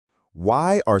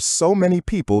Why are so many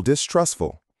people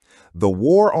distrustful? The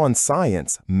war on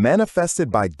science, manifested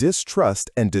by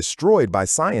distrust and destroyed by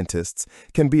scientists,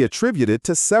 can be attributed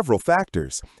to several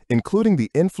factors, including the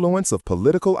influence of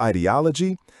political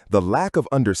ideology, the lack of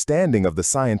understanding of the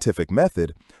scientific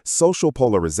method, social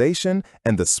polarization,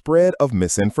 and the spread of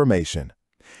misinformation.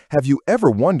 Have you ever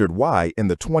wondered why, in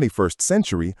the 21st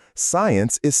century,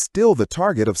 science is still the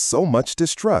target of so much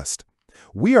distrust?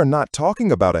 We are not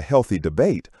talking about a healthy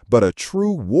debate, but a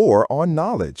true war on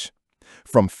knowledge.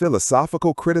 From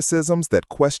philosophical criticisms that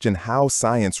question how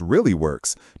science really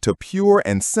works, to pure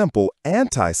and simple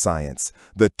anti-science,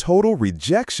 the total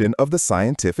rejection of the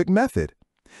scientific method.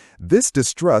 This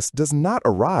distrust does not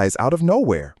arise out of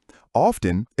nowhere.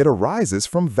 Often, it arises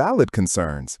from valid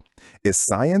concerns. Is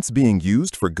science being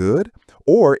used for good,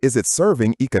 or is it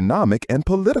serving economic and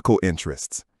political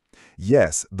interests?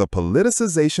 Yes, the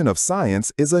politicization of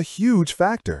science is a huge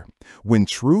factor. When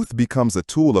truth becomes a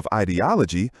tool of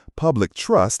ideology, public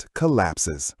trust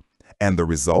collapses. And the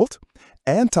result?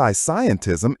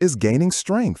 Anti-scientism is gaining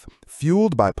strength,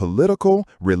 fueled by political,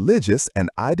 religious, and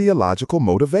ideological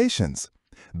motivations.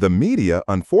 The media,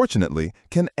 unfortunately,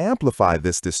 can amplify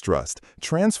this distrust,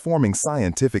 transforming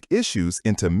scientific issues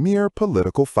into mere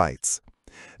political fights.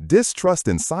 Distrust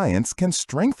in science can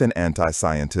strengthen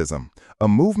anti-scientism, a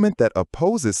movement that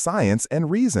opposes science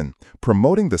and reason,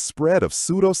 promoting the spread of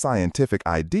pseudoscientific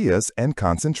ideas and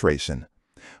concentration.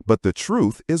 But the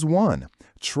truth is one: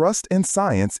 trust in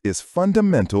science is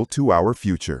fundamental to our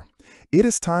future. It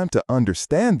is time to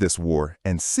understand this war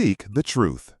and seek the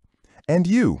truth. And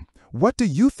you, what do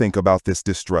you think about this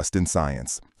distrust in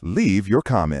science? Leave your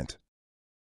comment.